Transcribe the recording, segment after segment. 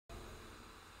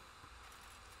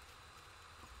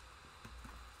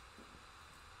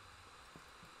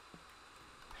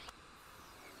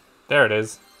There it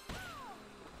is.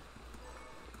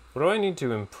 What do I need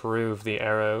to improve the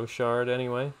arrow shard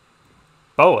anyway?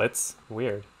 Bullets?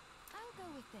 Weird. I'll go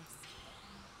with this.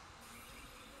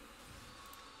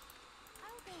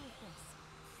 I'll go with this.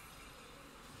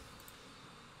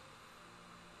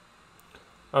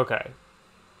 Okay.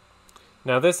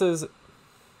 Now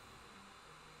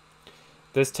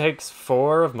this takes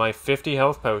 4 of my 50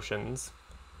 health potions,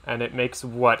 and it makes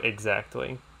what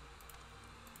exactly?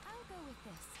 I'll go with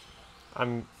this.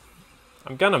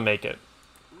 I'm gonna make it.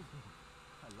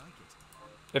 I like it.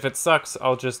 If it sucks,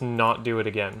 I'll just not do it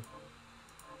again.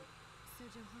 Sir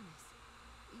Johannes,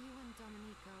 you and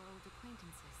Dominique are old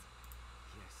acquaintances.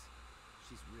 Yes,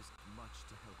 she's risked much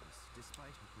to help us,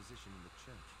 despite her position in the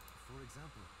church. For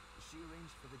example, she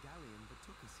arranged for the galleon that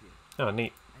took us here, Oh,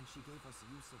 neat. and she gave us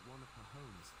use of one of her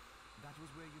homes. That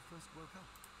was where you first woke up.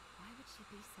 Why would she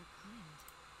be so kind?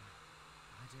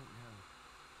 I don't know,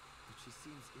 but she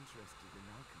seems interested in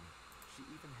alchemy. She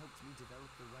even helped me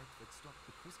develop the rite that stopped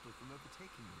the crystal from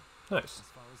overtaking me. Nice.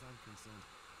 As far as I'm concerned,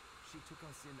 she took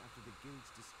us in after the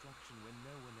guild's destruction when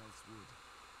no one else would,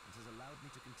 and has allowed me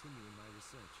to continue in my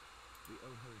research. We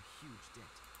owe her a huge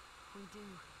debt. We do.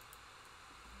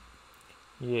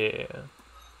 Yeah.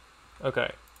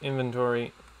 Okay.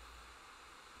 Inventory.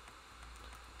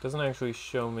 Doesn't actually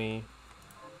show me...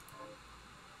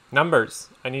 Numbers!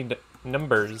 I need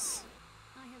numbers.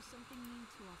 I have something new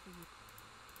to offer you.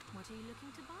 What are you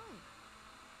looking to buy?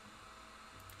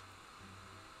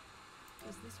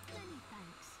 Is this many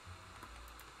thanks?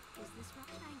 Is this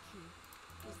right? Thank you.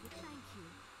 Is this thank you?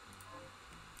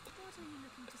 What are you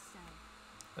looking to sell?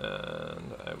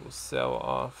 And I will sell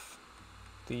off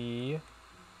the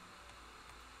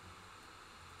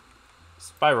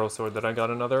spiral sword that I got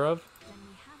another of. Then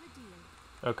we have a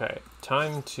deal. Okay,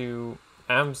 time to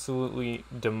absolutely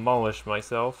demolish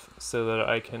myself so that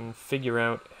I can figure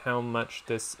out how much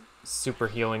this super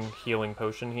healing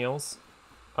potion heals.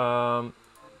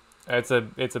 It's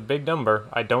a big number.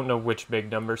 I don't know which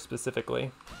big number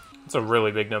specifically. It's a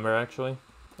really big number actually.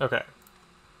 Okay.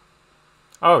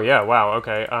 Oh yeah, wow,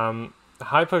 okay.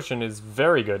 High potion is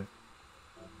very good.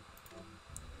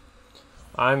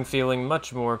 I'm feeling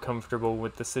much more comfortable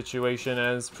with the situation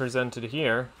as presented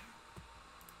here.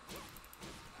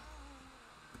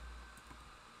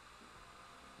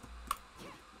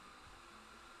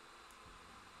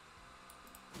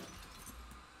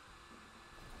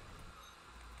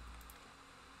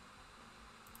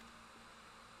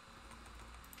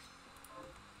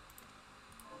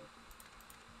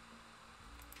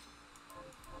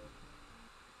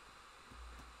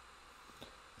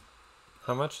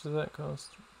 How much does that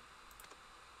cost?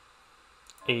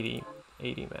 80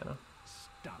 mana.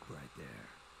 Stop right there.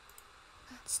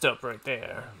 Stop right I there.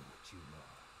 know what you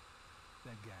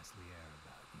are. That ghastly air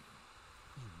about you.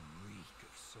 You reek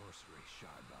of sorcery,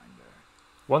 Shardbinder.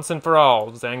 Once and for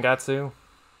all, Zangatsu. And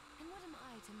what am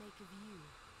I to make of you?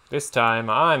 This time,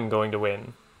 I'm going to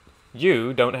win.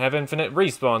 You don't have infinite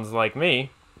respawns like me.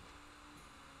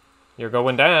 You're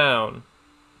going down.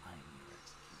 I'm your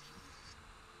executioner.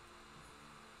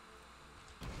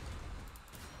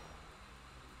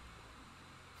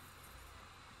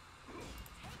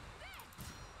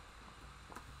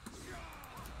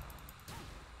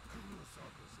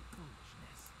 Circles of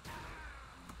foolishness.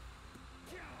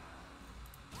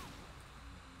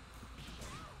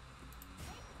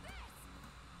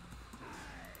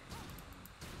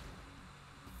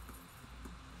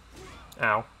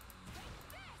 Ow.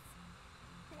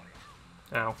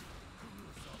 Ow.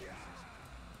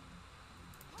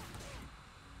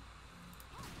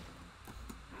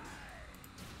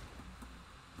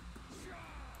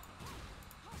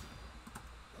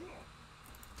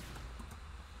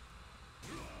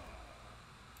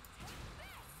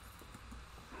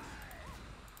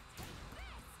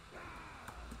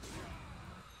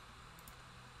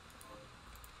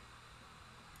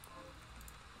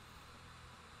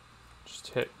 Just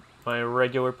hit my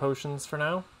regular potions for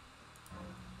now.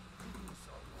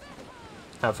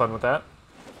 Have fun with that.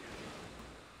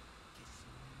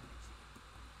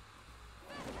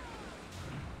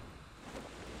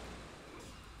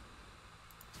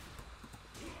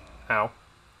 Ow.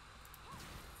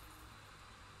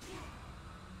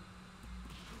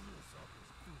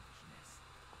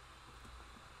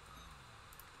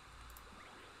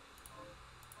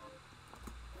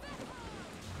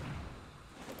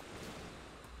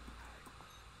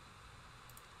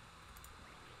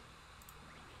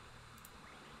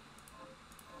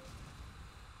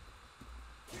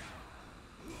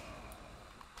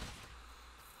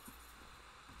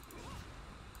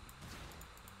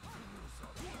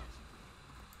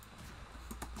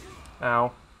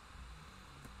 Ow.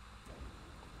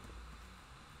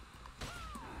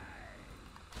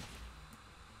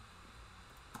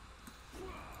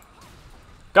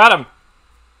 Got him!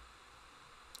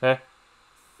 Eh?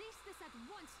 Cease this at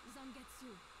once,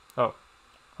 Zangetsu. Oh.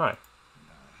 Hi.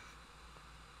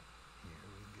 Here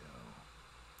we go.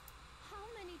 How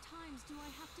many times do I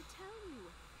have to tell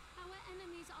you? Our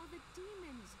enemies are the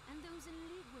demons and those in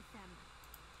league with them.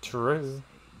 True.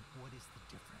 Say, what is the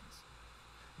difference?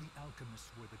 The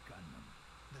alchemists were the gunmen,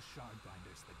 the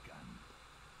shardbinders the gun.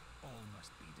 All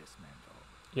must be dismantled.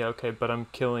 Yeah, okay, but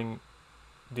I'm killing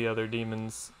the other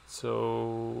demons,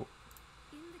 so...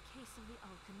 In the case of the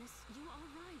alchemists, you are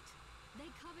right. They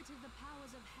coveted the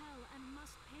powers of hell and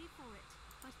must pay for it.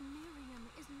 But Miriam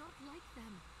is not like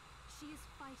them. She is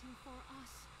fighting for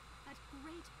us, at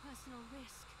great personal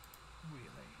risk.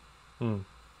 Really? Hmm.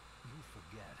 You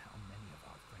forget how many of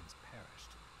our friends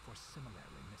perished for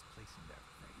similarly misplacing their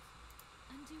faith.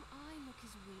 And do I look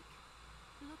as weak?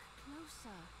 Look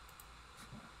closer.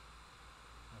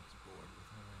 I was bored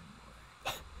with her anyway.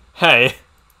 Hey!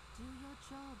 Do your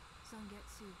job,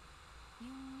 Zangetsu.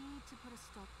 You need to put a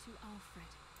stop to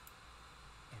Alfred.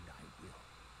 And I will.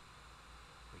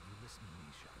 But you listen to me,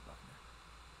 Shadowbugner.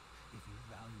 If you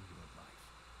value your life,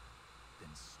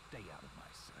 then stay out of my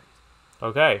sight.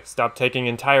 Okay, stop taking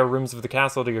entire rooms of the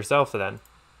castle to yourself then.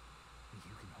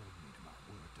 You can hold me to my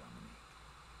word, Dominique.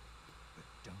 But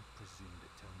don't presume to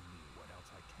tell me what else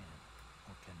I can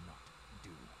or cannot do.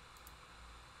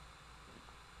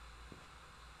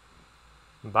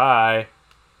 Bye.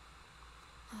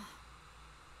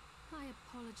 I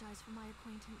apologize for my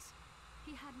acquaintance.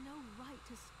 He had no right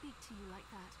to speak to you like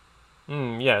that.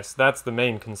 Yes, that's the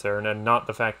main concern, and not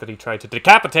the fact that he tried to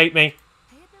decapitate me!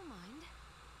 Pay it no mind.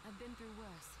 I've been through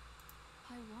worse.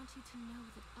 I want you to know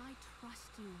that I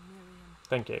trust you, Miriam,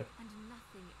 Thank you. and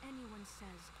nothing anyone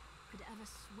says could ever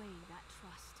sway that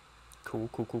trust.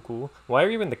 Cool, cool, cool, cool. Why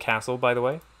are you in the castle, by the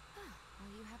way?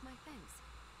 Well, you have my thanks.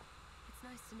 It's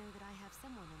nice to know that I have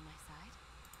someone on my side.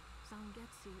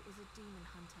 Zangetsu is a demon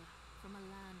hunter from a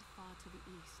land far to the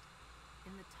east,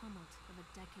 in the tumult of a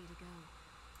decade ago,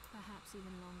 perhaps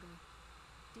even longer.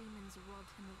 Demons robbed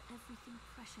him of everything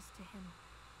precious to him,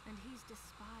 and he's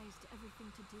despised everything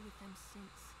to do with them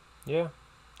since. Yeah,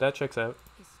 that checks out.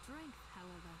 His strength,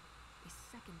 however, is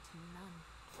second to none.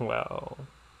 Well,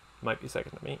 might be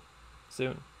second to me.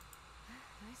 Soon.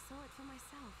 I saw it for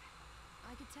myself.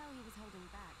 I could tell he was holding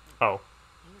back, but Oh.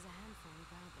 he was a handful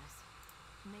regardless.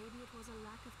 Maybe it was a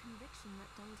lack of conviction that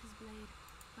dulled his blade.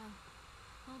 Well,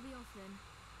 I'll be off then.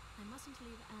 I mustn't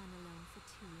leave Anne alone for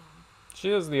too long. She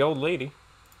is the old lady.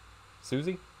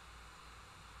 Susie?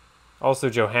 Also,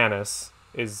 Johannes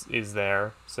is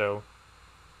there, so...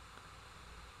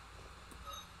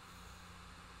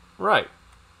 Right.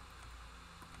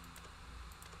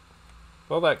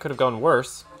 Well, that could have gone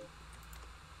worse.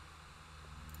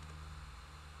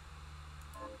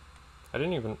 I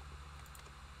didn't even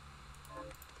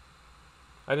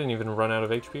run out of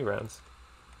HP rounds.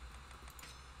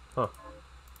 Huh.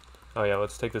 Oh yeah,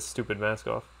 let's take this stupid mask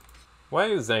off. Why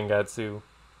is Zangetsu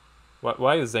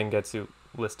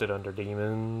listed under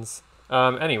demons?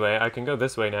 Anyway, I can go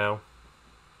this way now.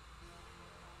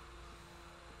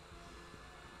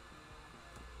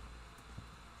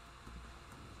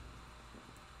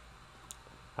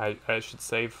 I should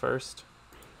save first.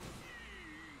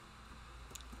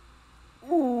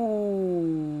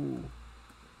 Ooh.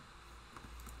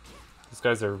 These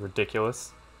guys are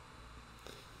ridiculous.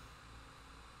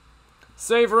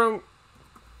 Save room!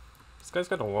 This guy's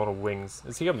got a lot of wings.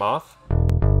 Is he a moth?